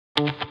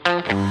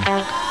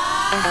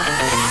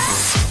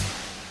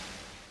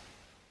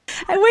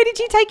And where did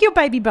you take your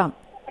baby bump?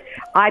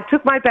 I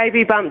took my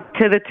baby bump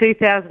to the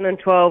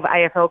 2012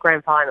 AFL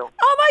Grand Final.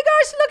 Oh my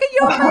gosh, look at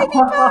your baby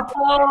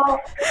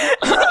bump.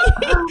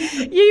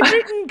 You've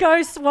written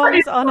Go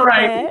Swans on it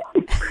there.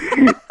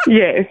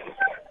 Yes.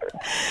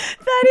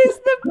 That is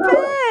the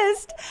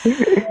best.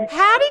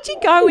 How did you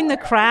go in the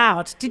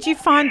crowd? Did you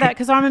find that?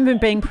 Because I remember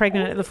being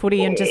pregnant at the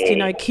footy and just,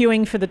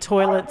 queuing for the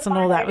toilets and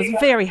all that. It was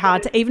very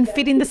hard to even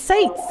fit in the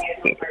seats.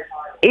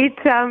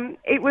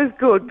 It was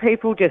good.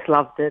 People just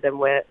loved it and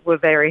were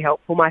very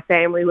helpful. My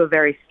family were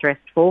very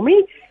stressed for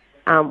me,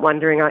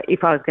 wondering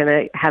if I was going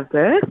to have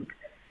birth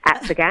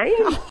at the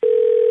game.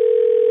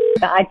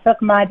 I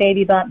took my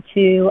baby bump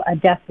to a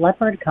Def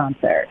Leppard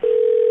concert.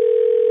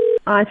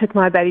 I took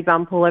my baby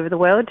bump all over the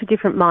world to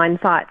different mine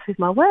sites with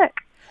my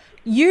work.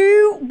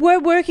 You were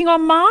working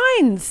on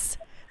mines.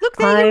 Look,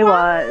 there you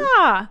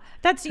are.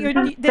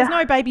 There's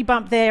no baby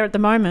bump there at the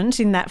moment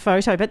in that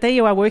photo, but there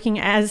you are working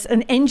as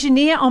an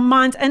engineer on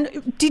mines.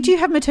 And did you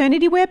have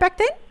maternity wear back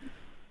then?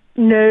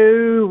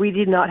 No, we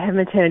did not have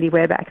maternity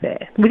wear back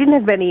there. We didn't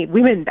have any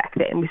women back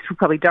then. We still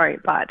probably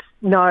don't, but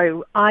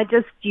no, I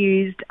just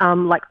used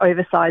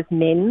oversized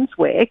men's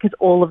wear because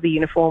all of the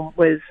uniform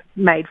was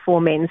made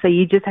for men. So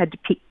you just had to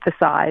pick the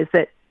size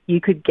that you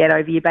could get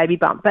over your baby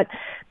bump. But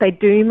they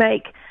do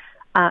make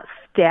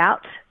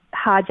stout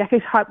hard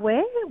jacket type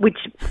wear,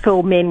 which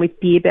for men with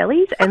beer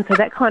bellies, and so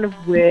that kind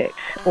of worked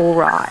all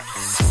right.